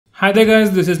Hi there guys,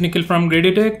 this is Nikhil from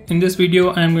GreedyTech. In this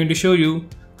video I am going to show you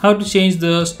how to change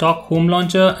the stock home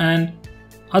launcher and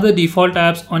other default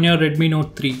apps on your Redmi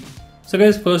Note 3. So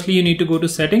guys, firstly you need to go to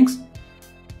settings.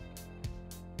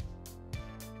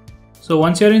 So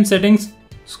once you're in settings,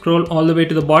 scroll all the way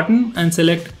to the bottom and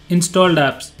select installed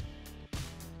apps.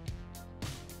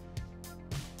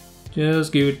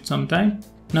 Just give it some time.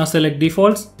 Now select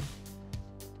defaults.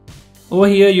 Over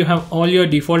here you have all your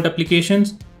default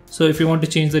applications. So if you want to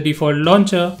change the default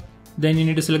launcher, then you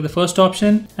need to select the first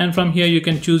option, and from here you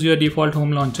can choose your default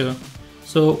home launcher.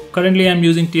 So currently I'm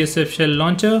using TSF Shell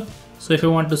launcher. So if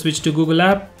you want to switch to Google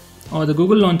app or the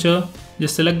Google launcher,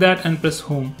 just select that and press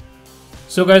home.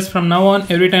 So guys, from now on,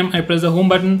 every time I press the home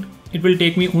button, it will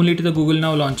take me only to the Google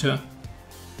Now launcher.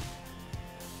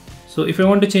 So if I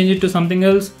want to change it to something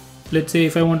else, let's say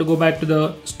if I want to go back to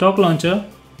the stock launcher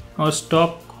or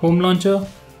stock home launcher,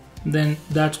 then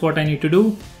that's what I need to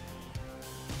do.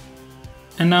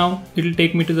 And now it will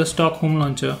take me to the stock home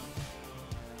launcher.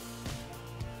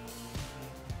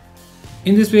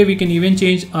 In this way we can even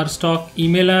change our stock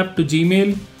email app to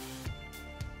Gmail,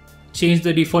 change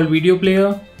the default video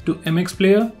player to MX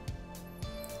player,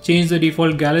 change the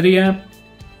default gallery app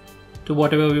to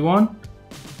whatever we want.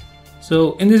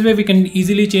 So in this way we can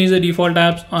easily change the default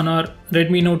apps on our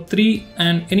Redmi Note 3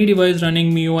 and any device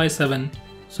running MIUI7.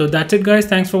 So that's it guys,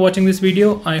 thanks for watching this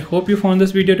video. I hope you found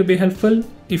this video to be helpful.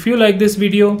 If you like this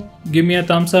video, give me a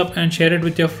thumbs up and share it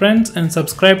with your friends, and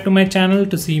subscribe to my channel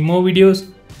to see more videos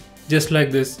just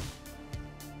like this.